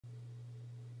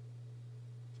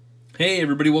Hey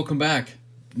everybody, welcome back.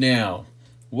 Now,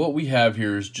 what we have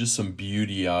here is just some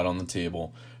beauty out on the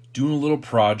table. Doing a little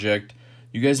project.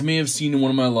 You guys may have seen in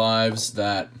one of my lives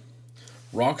that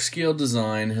Rock Scale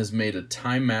Design has made a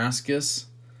Timascus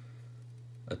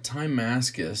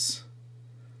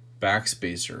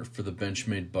backspacer for the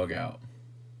Benchmade Bugout.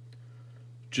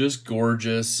 Just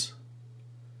gorgeous.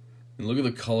 And look at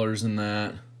the colors in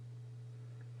that.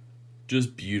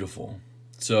 Just beautiful.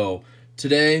 So,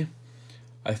 today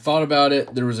I thought about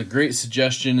it. There was a great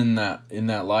suggestion in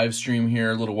that live stream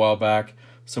here a little while back.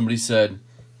 Somebody said,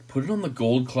 put it on the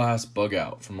gold class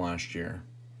Bugout from last year.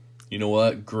 You know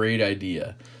what? Great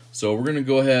idea. So we're going to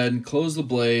go ahead and close the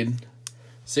blade.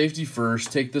 Safety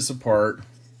first. Take this apart.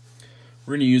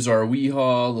 We're going to use our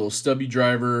Weehaw little stubby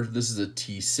driver. This is a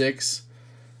T6.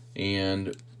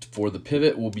 And for the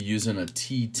pivot, we'll be using a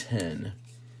T10.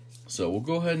 So we'll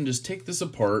go ahead and just take this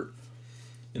apart.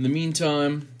 In the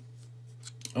meantime,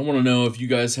 I want to know if you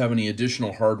guys have any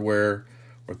additional hardware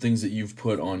or things that you've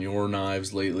put on your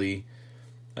knives lately.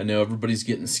 I know everybody's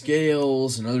getting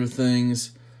scales and other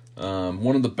things.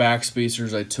 One of the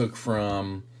backspacers I took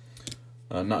from,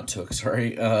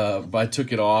 I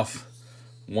took it off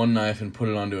one knife and put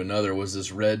it onto another was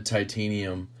this red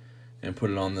titanium, and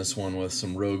put it on this one with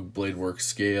some Rogue Bladeworks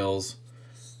scales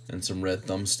and some red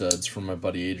thumb studs from my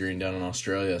buddy Adrian down in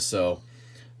Australia. So,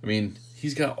 I mean,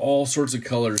 he's got all sorts of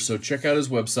colors, so check out his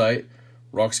website,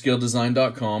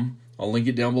 rockscaledesign.com. I'll link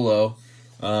it down below.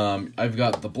 I've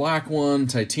got the black one,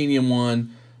 titanium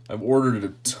one. I've ordered a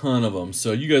ton of them,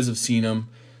 so you guys have seen them.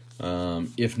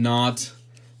 If not,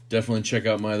 definitely check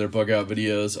out my other Bugout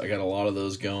videos. I got a lot of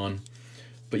those going.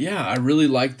 But yeah, I really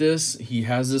like this. He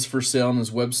has this for sale on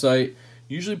his website.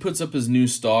 Usually puts up his new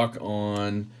stock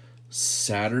on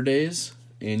Saturdays,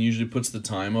 and usually puts the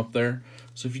time up there.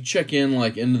 So if you check in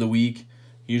like end of the week,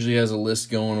 he usually has a list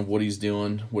going of what he's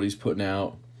doing, what he's putting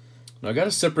out. Now I got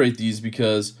to separate these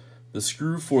because the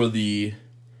screw for the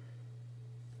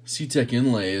C-Tech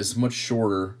inlay is much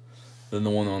shorter than the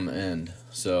one on the end.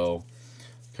 So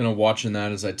kind of watching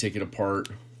that as I take it apart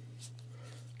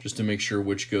just to make sure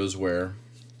which goes where.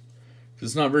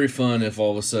 It's not very fun if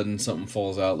all of a sudden something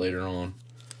falls out later on.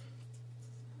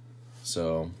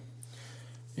 So,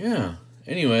 yeah.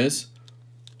 Anyways,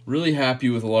 really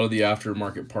happy with a lot of the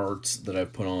aftermarket parts that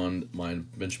I've put on my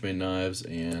Benchmade knives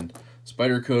and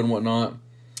Spyderco and whatnot.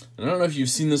 And I don't know if you've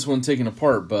seen this one taken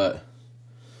apart, but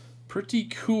pretty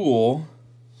cool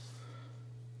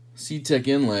C-Tech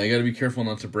inlay. I got to be careful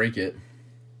not to break it.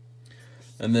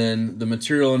 And then the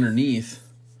material underneath,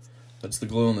 that's the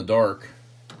glow in the dark.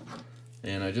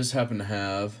 And I just happen to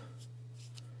have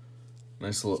a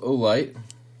nice little O-light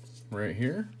right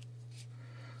here.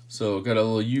 So got a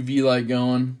little UV light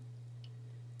going.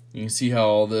 You can see how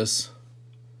all this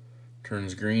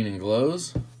turns green and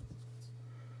glows.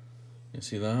 You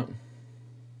see that?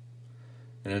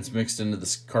 And it's mixed into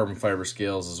the carbon fiber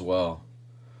scales as well.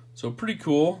 So pretty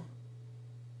cool.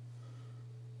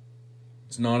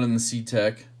 It's not in the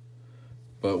C-Tech,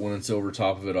 but when it's over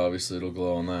top of it, obviously it'll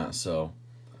glow on that. So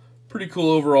pretty cool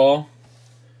overall.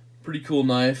 Pretty cool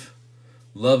knife.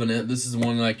 Loving it. This is the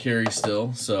one that I carry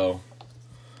still, so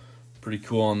pretty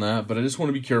cool on that. But I just want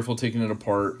to be careful taking it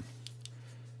apart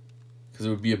because it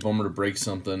would be a bummer to break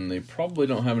something. They probably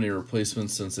don't have any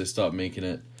replacements since they stopped making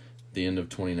it at the end of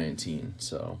 2019.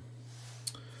 So,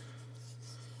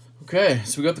 okay,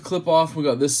 so we got the clip off. We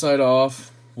got this side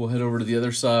off. We'll head over to the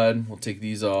other side. We'll take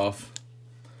these off.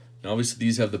 Now, obviously,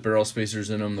 these have the barrel spacers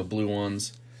in them, the blue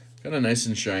ones. Kind of nice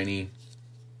and shiny.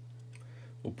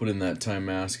 We'll put in that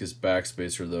Timascus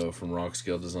backspacer, though, from Rock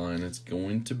Scale Design. It's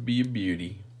going to be a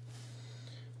beauty.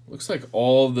 Looks like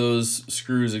all of those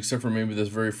screws, except for maybe this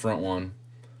very front one,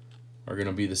 are going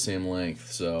to be the same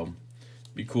length. So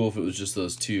it'd be cool if it was just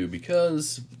those two,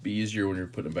 because it'd be easier when you're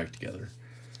putting it back together.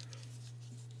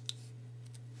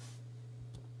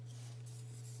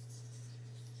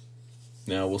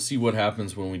 Now, we'll see what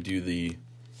happens when we do the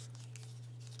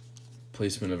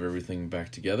placement of everything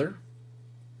back together.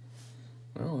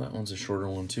 Well, that one's a shorter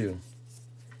one too.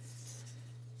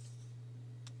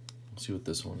 Let's see what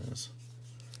this one is.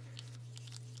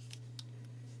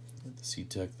 Got the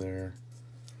C-Tech there.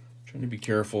 Trying to be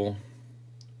careful.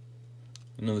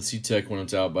 I know the C-Tech, when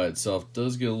it's out by itself,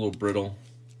 does get a little brittle.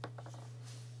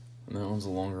 And that one's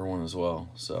a longer one as well,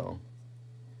 so.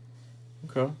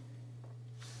 Okay.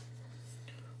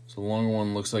 So the longer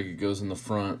one looks like it goes in the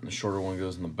front, and the shorter one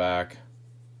goes in the back.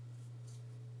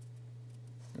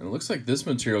 And it looks like this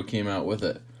material came out with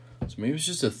it. So maybe it's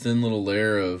just a thin little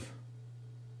layer of...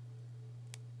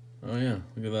 Oh yeah,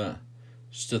 look at that.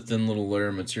 Just a thin little layer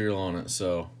of material on it,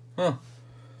 so... Huh.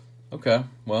 Okay,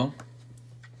 well...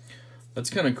 That's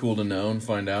kind of cool to know and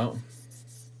find out.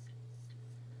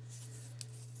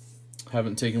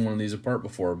 Haven't taken one of these apart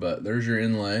before, but there's your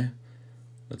inlay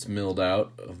that's milled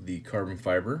out of the carbon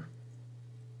fiber.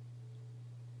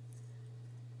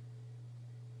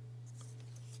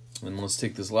 And let's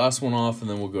take this last one off, and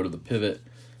then we'll go to the pivot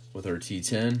with our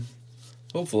T10.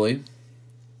 Hopefully,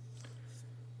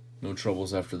 no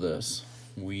troubles after this.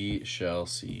 We shall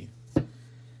see.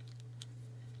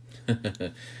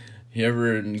 You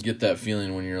ever get that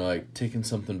feeling when you're like taking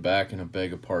something back in a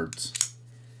bag of parts?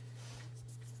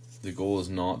 The goal is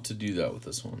not to do that with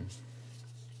this one.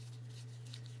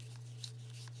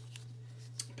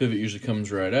 Pivot usually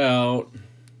comes right out.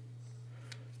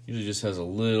 Usually just has a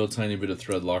little tiny bit of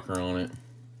thread locker on it.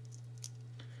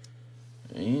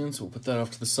 And so we'll put that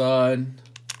off to the side.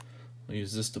 I'll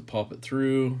use this to pop it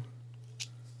through.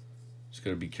 Just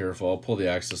gotta be careful. I'll pull the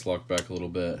access lock back a little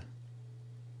bit.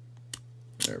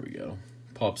 There we go.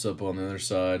 Pops up on the other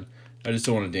side. I just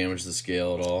don't want to damage the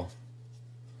scale at all.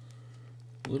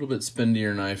 A little bit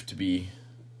spendier knife to be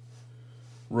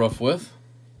rough with.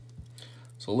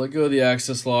 So let go of the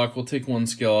access lock. We'll take one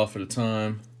scale off at a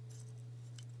time.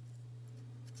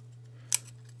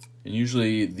 And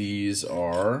usually these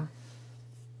are,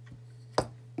 so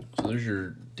there's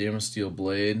your Damasteel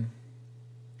blade.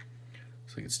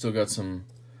 Looks like it's still got some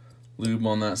lube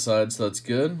on that side, so that's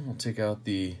good. We'll take out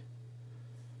the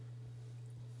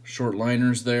short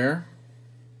liners there.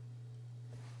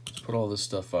 Let's put all this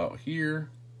stuff out here.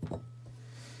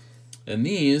 And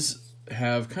these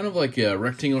have kind of like a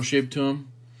rectangle shape to them.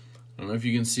 I don't know if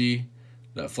you can see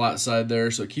that flat side there,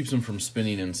 so it keeps them from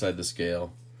spinning inside the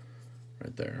scale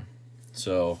right there.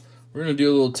 So we're going to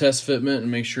do a little test fitment and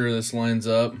make sure this lines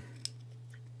up.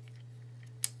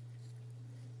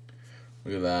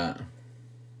 Look at that.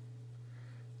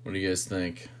 What do you guys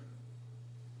think?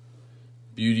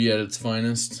 Beauty at its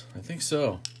finest? I think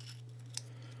so.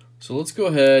 So let's go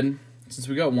ahead, since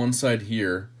we got one side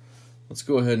here, let's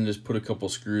go ahead and just put a couple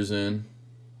screws in.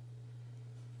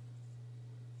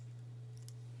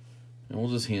 And we'll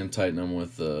just hand tighten them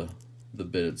with the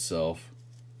bit itself.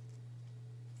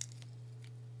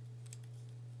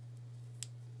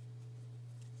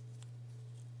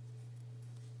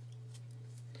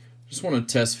 Just want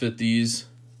to test fit these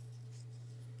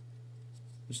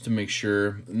just to make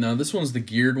sure. Now this one's the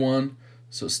geared one,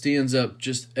 so it stands up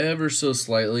just ever so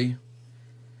slightly,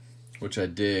 which I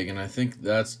dig, and I think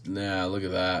that's, nah, look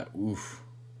at that. Oof.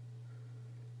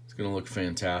 It's gonna look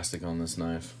fantastic on this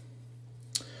knife.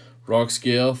 Rock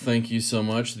scale, thank you so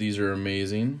much. These are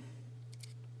amazing.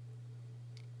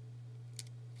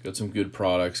 Got some good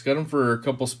products. Got them for a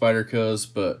couple Spydercos,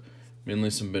 but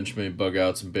mainly some Benchmade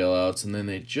Bugouts and bailouts. And then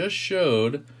they just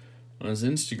showed on his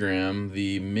Instagram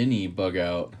the mini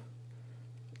Bugout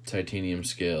titanium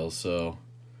scale. So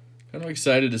kind of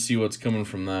excited to see what's coming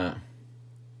from that.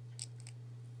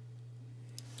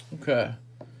 Okay.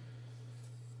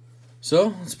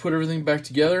 So let's put everything back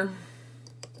together.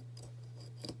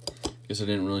 Guess I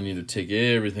didn't really need to take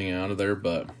everything out of there,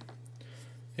 but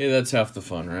hey, that's half the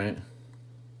fun, right?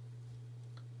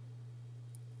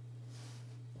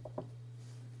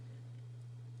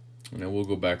 And I will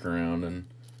go back around and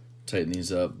tighten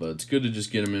these up, but it's good to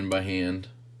just get them in by hand.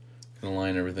 Gonna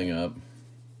line everything up.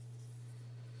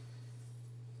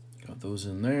 Got those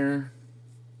in there.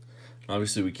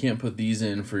 Obviously, we can't put these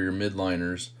in for your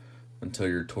midliners until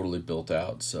you're totally built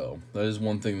out, so that is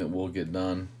one thing that will get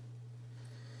done.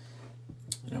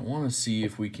 And I want to see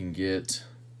if we can get,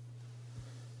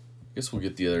 I guess we'll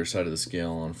get the other side of the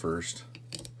scale on first.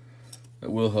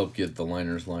 That will help get the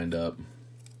liners lined up.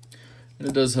 And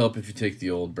it does help if you take the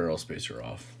old barrel spacer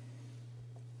off.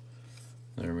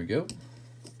 There we go.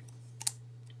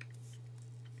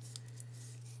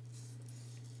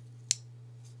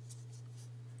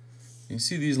 You can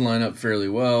see these line up fairly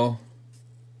well.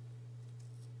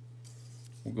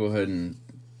 We'll go ahead and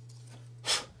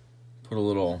put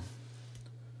a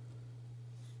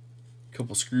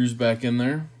couple screws back in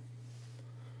there.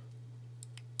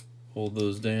 Hold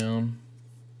those down.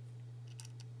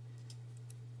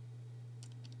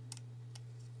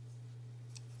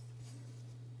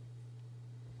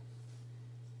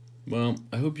 Well,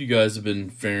 I hope you guys have been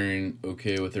faring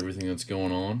okay with everything that's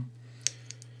going on.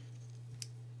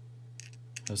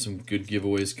 Have some good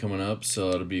giveaways coming up, so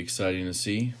it'll be exciting to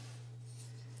see.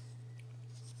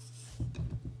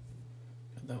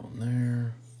 Got that one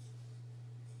there.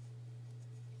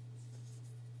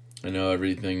 I know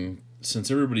everything,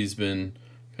 since everybody's been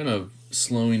kind of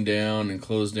slowing down and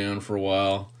closed down for a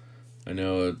while, I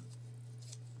know,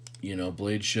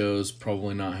 blade shows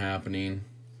probably not happening.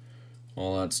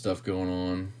 All that stuff going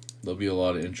on. There'll be a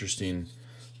lot of interesting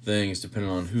things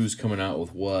depending on who's coming out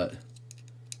with what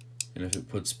and if it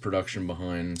puts production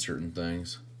behind certain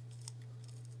things.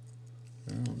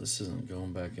 Oh, this isn't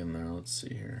going back in there. Let's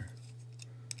see here.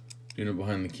 Doing it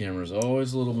behind the camera is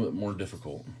always a little bit more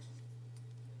difficult.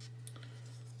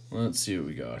 Let's see what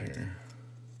we got here.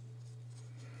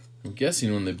 I'm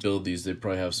guessing when they build these, they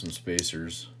probably have some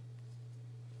spacers.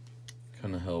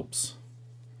 Kind of helps.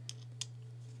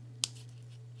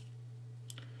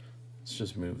 Let's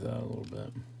just move that a little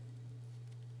bit.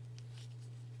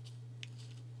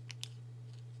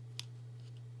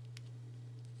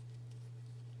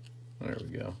 There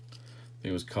we go. I think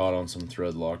it was caught on some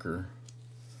thread locker.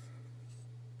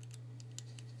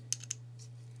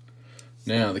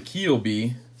 Now the key will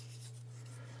be,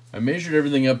 I measured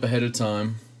everything up ahead of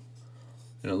time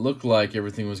and it looked like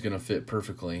everything was going to fit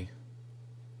perfectly.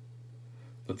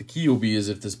 But the key will be is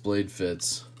if this blade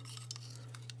fits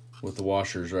with the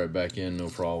washers right back in, no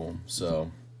problem.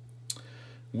 So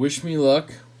wish me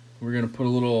luck. We're going to put a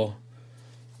little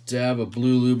dab of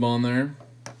blue lube on there.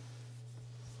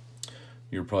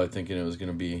 You're probably thinking it was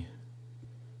going to be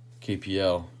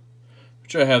KPL,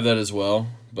 which I have that as well,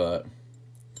 but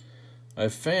I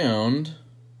found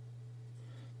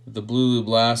that the blue lube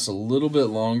lasts a little bit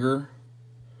longer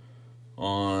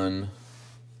on,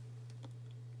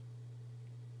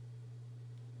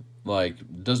 like,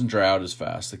 doesn't dry out as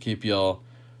fast. The KPL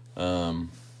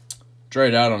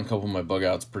dried out on a couple of my bug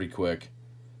outs pretty quick.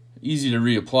 Easy to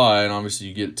reapply, and obviously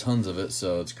you get tons of it,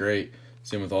 so it's great.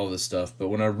 Same with all this stuff. But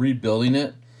when I'm rebuilding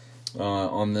it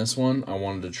on this one, I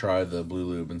wanted to try the blue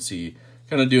lube and see,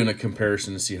 kind of doing a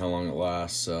comparison to see how long it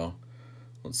lasts. So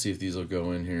let's see if these will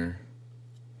go in here.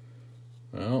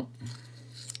 Well,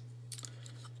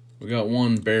 we got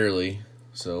one barely,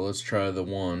 so let's try the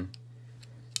one.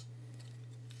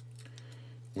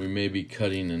 We may be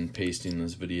cutting and pasting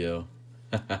this video.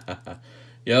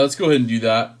 Yeah, let's go ahead and do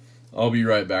that. I'll be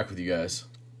right back with you guys.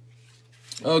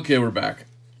 Okay, we're back.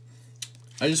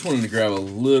 I just wanted to grab a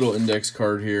little index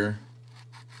card here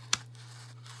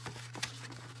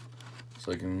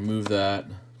so I can move that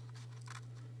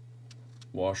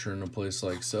washer into place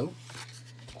like so.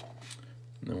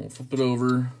 And then we'll flip it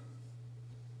over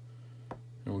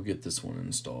and we'll get this one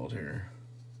installed here.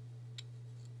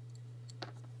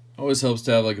 Always helps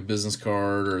to have like a business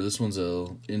card, or this one's a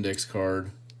index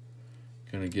card.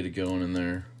 Kind of get it going in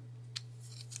there.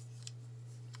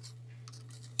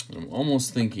 I'm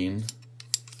almost thinking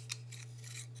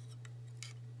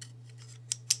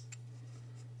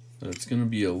that it's going to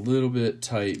be a little bit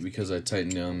tight because I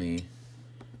tightened down the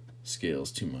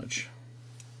scales too much.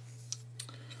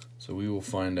 So we will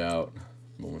find out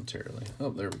momentarily. Oh,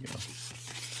 there we go.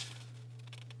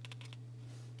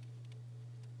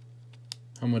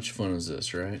 How much fun is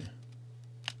this, right?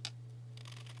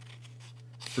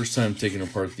 First time taking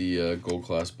apart the gold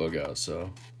class bug out,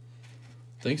 so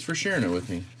thanks for sharing it with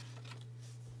me.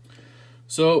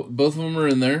 So both of them are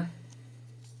in there.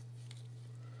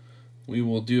 We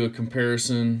will do a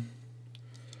comparison.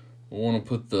 We'll want to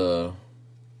put the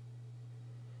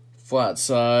flat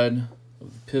side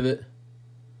of the pivot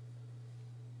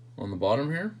on the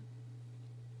bottom here.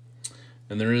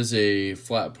 And there is a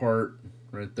flat part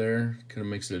right there. Kind of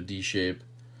makes it a D shape.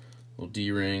 Little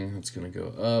D ring that's going to go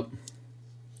up.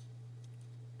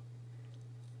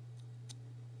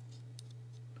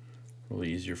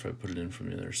 Probably easier if I put it in from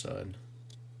the other side.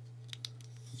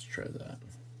 Let's try that.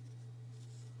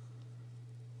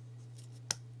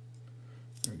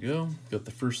 There we go. Got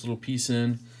the first little piece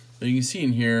in. Now you can see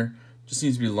in here, just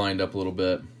needs to be lined up a little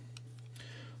bit.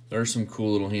 There are some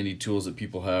cool little handy tools that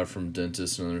people have from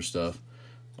dentists and other stuff.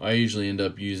 I usually end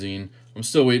up using, I'm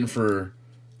still waiting for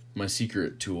my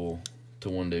secret tool to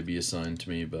one day be assigned to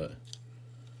me, but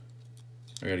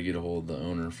I got to get a hold of the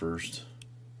owner first.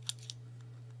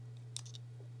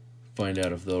 Find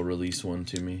out if they'll release one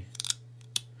to me,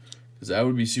 because that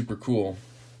would be super cool.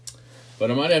 But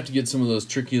I might have to get some of those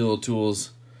tricky little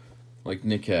tools like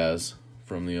Nick has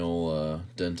from the old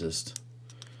dentist.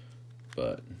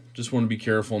 But just want to be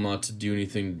careful not to do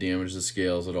anything to damage the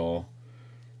scales at all.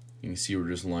 You can see we're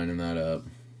just lining that up.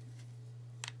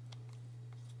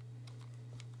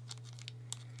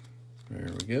 There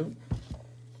we go.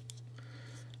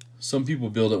 Some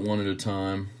people build it one at a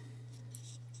time.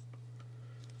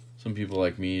 Some people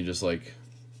like me just like,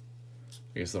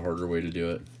 I guess, the harder way to do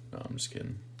it. No, I'm just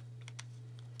kidding.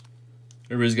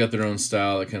 Everybody's got their own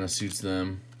style that kind of suits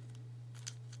them.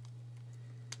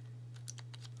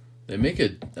 They make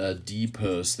a D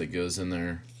post that goes in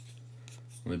there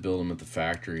when they build them at the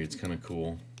factory. It's kind of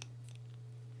cool.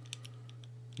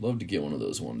 Love to get one of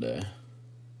those one day.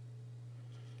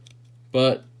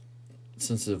 But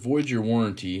since it voids your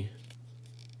warranty,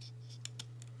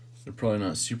 they're probably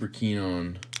not super keen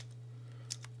on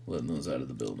letting those out of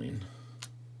the building.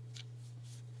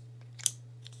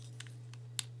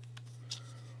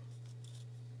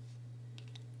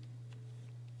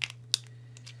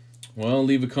 Well,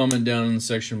 leave a comment down in the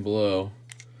section below.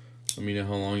 Let me know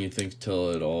how long you think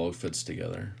till it all fits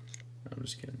together. No, I'm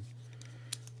just kidding.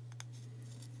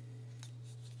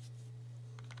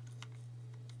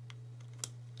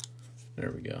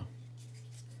 There we go.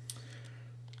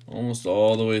 Almost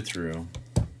all the way through.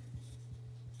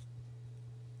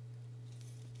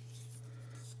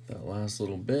 That last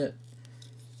little bit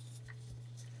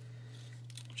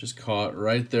just caught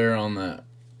right there on that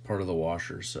part of the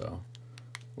washer, so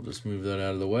we'll just move that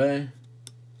out of the way,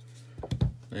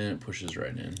 and it pushes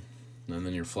right in. And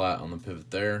then you're flat on the pivot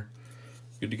there.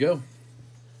 Good to go.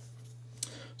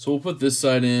 So we'll put this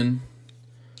side in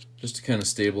just to kind of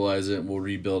stabilize it. We'll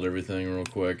rebuild everything real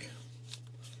quick.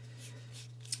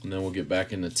 And then we'll get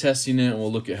back into testing it, and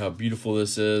we'll look at how beautiful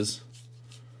this is.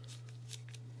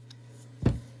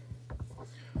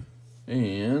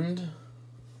 And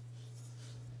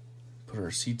put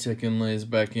our C-Tech inlays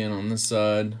back in on this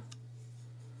side.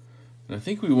 And I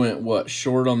think we went, what,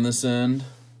 short on this end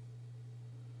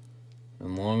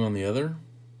and long on the other?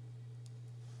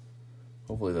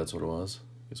 Hopefully that's what it was.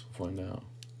 Guess we'll find out.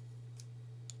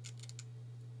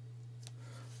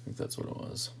 I think that's what it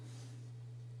was.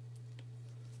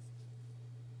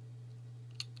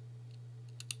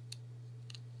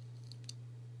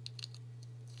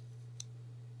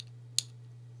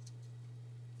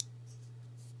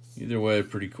 Either way,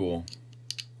 pretty cool.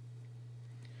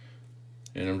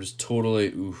 And I'm just totally,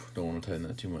 don't want to tighten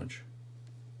that too much.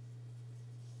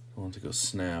 I want it to go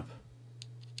snap.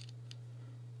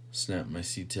 Snap my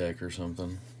C-Tech or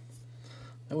something.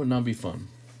 That would not be fun.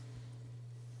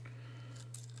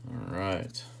 All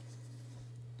right.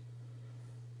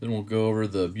 Then we'll go over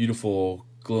the beautiful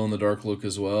glow-in-the-dark look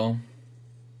as well.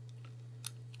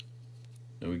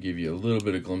 And we give you a little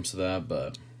bit of glimpse of that,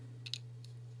 but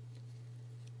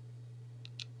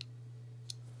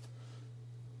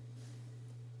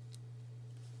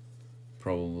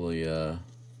probably I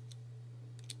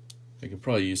could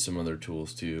probably use some other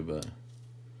tools too, but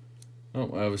oh,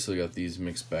 I obviously got these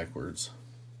mixed backwards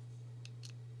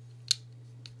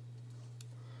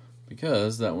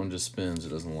because that one just spins, it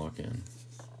doesn't lock in.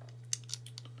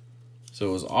 So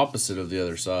it was opposite of the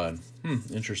other side.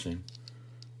 Interesting.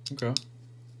 Okay.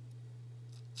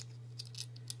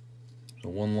 So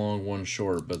one long, one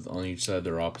short, but on each side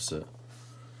they're opposite.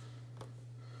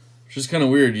 Which is kind of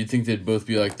weird. You'd think they'd both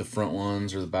be like the front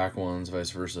ones or the back ones,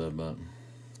 vice versa, but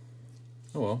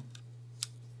oh well.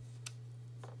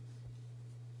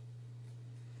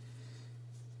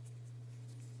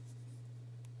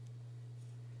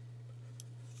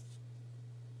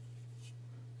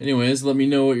 Anyways, let me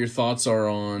know what your thoughts are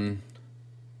on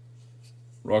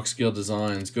Rockscale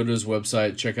Designs. Go to his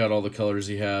website, check out all the colors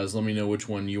he has. Let me know which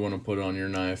one you want to put on your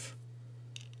knife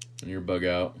and your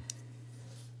Bugout.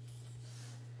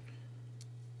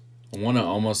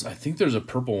 I think there's a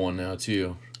purple one now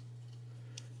too.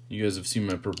 You guys have seen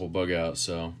my purple Bugout,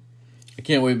 so I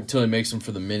can't wait until he makes them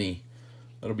for the Mini.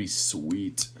 That'll be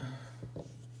sweet.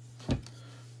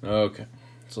 Okay,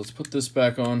 so let's put this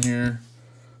back on here.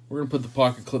 We're gonna put the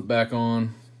pocket clip back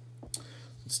on.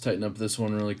 Let's tighten up this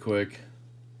one really quick.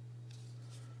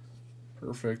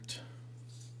 Perfect.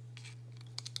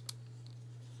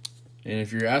 And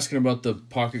if you're asking about the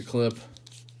pocket clip,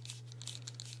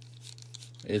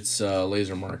 it's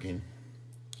laser marking.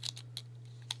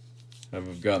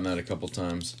 I've gotten that a couple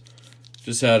times.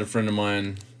 Just had a friend of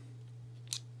mine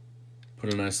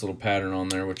put a nice little pattern on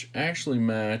there, which actually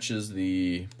matches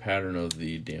the pattern of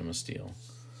the Damasteel,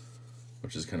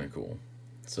 which is kind of cool.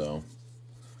 So,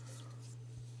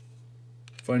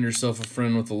 find yourself a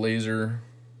friend with a laser.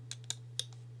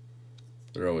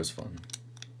 They're always fun.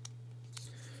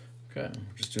 Okay,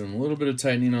 just doing a little bit of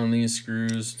tightening on these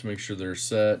screws to make sure they're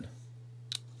set.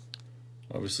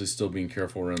 Obviously still being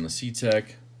careful around the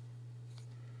C-Tech.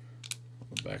 On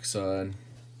the back side.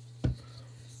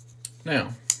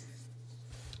 Now,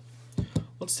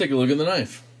 let's take a look at the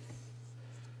knife.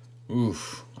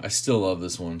 Oof, I still love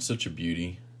this one. Such a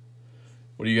beauty.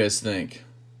 What do you guys think?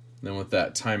 Then with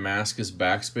that Timascus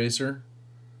backspacer,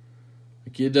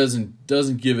 like it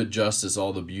doesn't give it justice,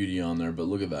 all the beauty on there, but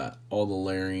look at that. All the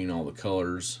layering, all the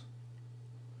colors.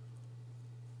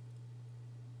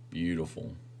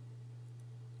 Beautiful.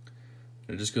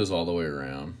 It just goes all the way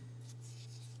around.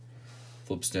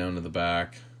 Flips down to the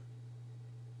back.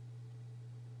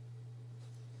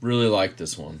 Really like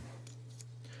this one.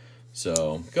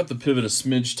 So, got the pivot a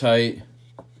smidge tight.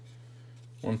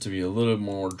 Want it to be a little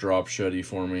more drop shutty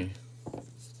for me.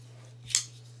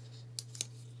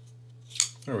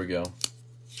 There we go.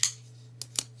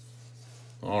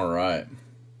 All right.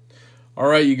 All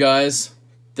right, you guys.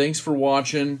 Thanks for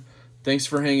watching. Thanks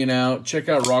for hanging out. Check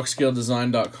out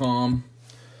rockscaledesign.com.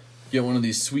 Get one of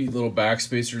these sweet little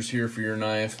backspacers here for your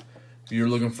knife. If you're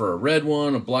looking for a red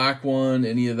one, a black one,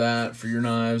 any of that for your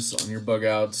knives on your bug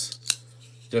outs,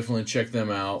 definitely check them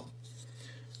out.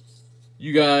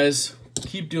 You guys,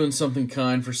 keep doing something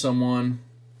kind for someone.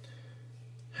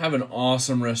 Have an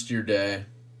awesome rest of your day,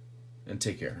 and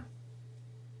take care.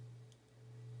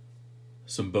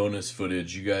 Some bonus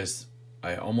footage. You guys,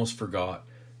 I almost forgot.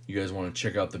 You guys want to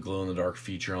check out the glow-in-the-dark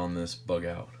feature on this bug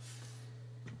out.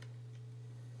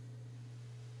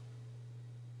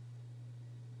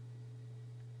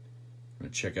 I'm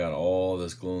going to check out all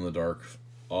this glow-in-the-dark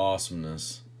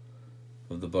awesomeness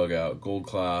of the bug out. Gold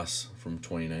class from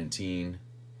 2019.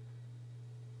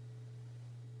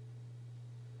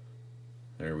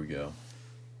 There we go.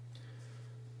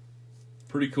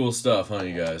 Pretty cool stuff, huh,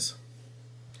 you guys?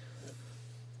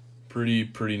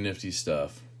 Pretty nifty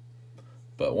stuff.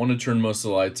 But want to turn most of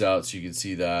the lights out so you can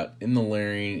see that. In the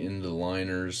layering, into the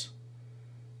liners.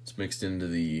 It's mixed into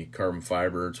the carbon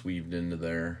fiber. It's weaved into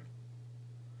there.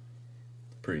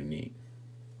 Pretty neat.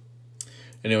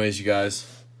 Anyways, you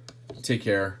guys, take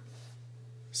care.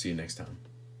 See you next time.